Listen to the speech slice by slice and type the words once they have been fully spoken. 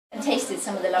tasted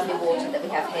some of the lovely water that we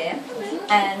have here,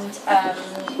 and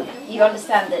you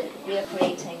understand that we are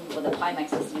creating, or the Pimag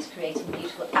system is creating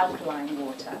beautiful alkaline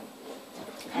water,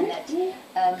 and that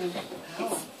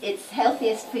it's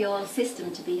healthiest for your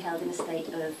system to be held in a state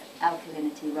of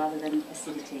alkalinity rather than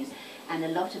acidity. And a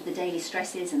lot of the daily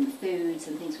stresses and the foods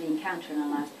and things we encounter in our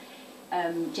lives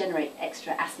generate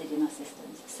extra acid in our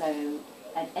systems. So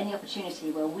at any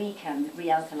opportunity where we can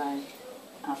realkaline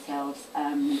ourselves,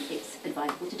 it's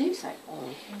advisable to do so.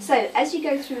 So as you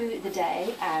go through the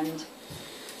day and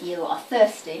you are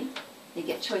thirsty, you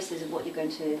get choices of what you're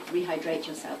going to rehydrate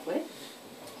yourself with.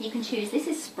 You can choose, this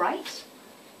is Sprite.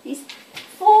 These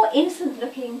 4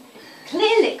 innocent-looking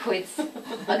clear liquids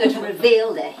are going to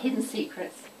reveal their hidden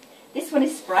secrets. This one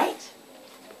is Sprite.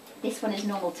 This one is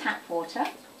normal tap water.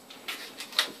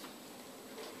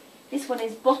 This one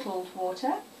is bottled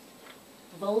water,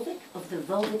 Volvic, of the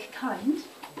Volvic kind.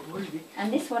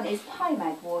 And this one is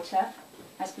Pimag water,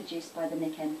 as produced by the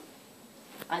Nikken,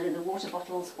 either the water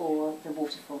bottles or the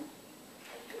waterfall.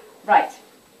 Right.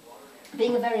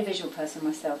 Being a very visual person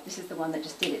myself, this is the one that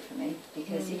just did it for me,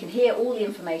 because you can hear all the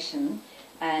information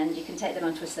and you can take them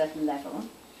onto a certain level.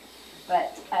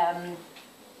 But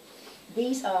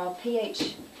these are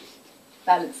pH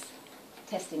balance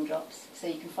testing drops, so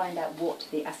you can find out what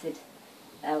the acid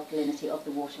alkalinity of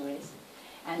the water is.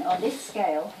 And on this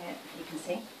scale, here you can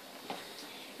see,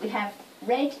 we have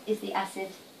red is the acid,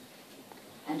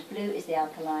 and blue is the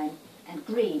alkaline, and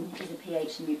green is a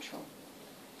pH neutral.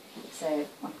 So,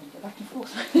 I'm going to go back and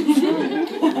forth.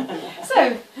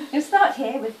 So, we'll start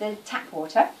here with the tap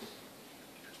water.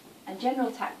 And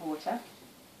general tap water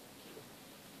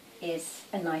is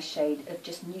a nice shade of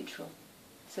just neutral.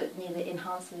 So it neither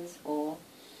enhances or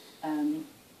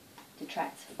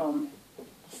detracts from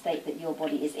the state that your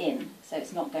body is in. So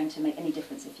it's not going to make any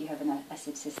difference if you have an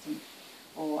acid system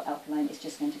or alkaline. It's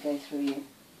just going to go through you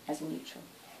as a neutral.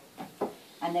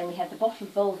 And then we have the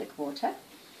bottled Volvic water.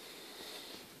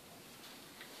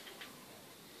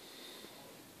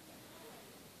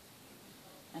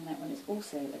 And that one is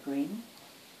also a green.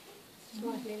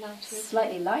 Slightly lighter.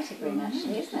 Slightly lighter green,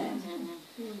 actually, isn't it?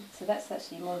 So that's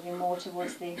actually moving more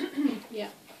towards the... Yeah.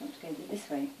 I want to go this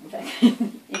way, in fact,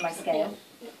 in my scale.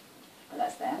 Yeah. But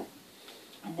that's there.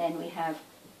 And then we have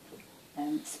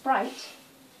Sprite.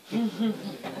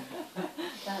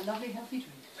 That lovely healthy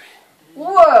drink.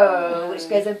 Whoa! Which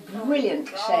gives a brilliant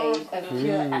shade of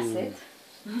pure acid.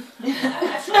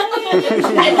 Acid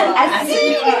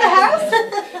in the house!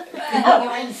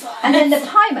 And then the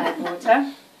Pimag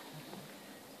water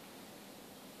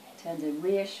turns a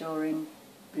reassuring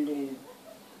blue,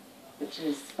 which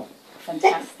is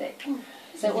fantastic.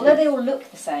 So although they all look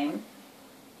the same,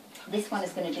 this one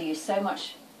is going to do you so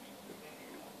much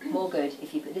more good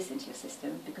if you put this into your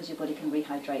system, because your body can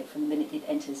rehydrate from the minute it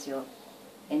enters your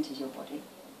body.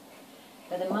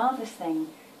 But the marvellous thing,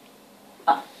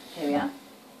 here we are,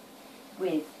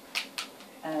 with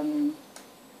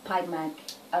Pimag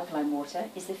alkaline water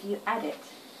is if you add it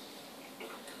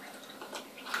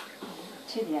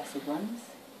to the acid ones,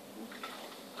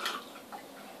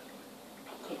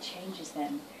 it changes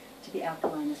them to be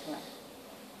alkaline as well,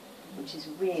 which is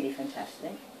really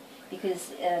fantastic,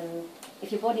 because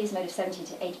if your body is made of 70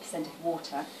 to 80% of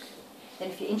water, then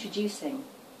if you're introducing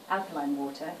alkaline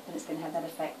water, then it's going to have that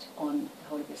effect on the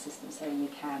whole of your system, so you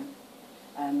can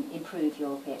improve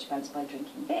your pH balance by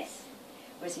drinking this.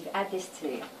 Whereas if you add this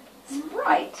to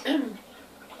Sprite,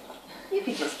 you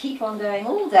could just keep on going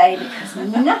all day, because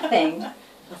nothing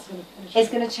is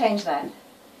going to change that.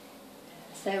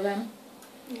 So,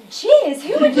 cheers!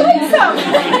 Who would like some?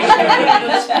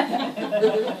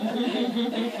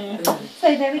 So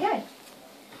there we go.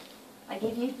 I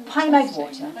give you Pimag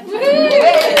water.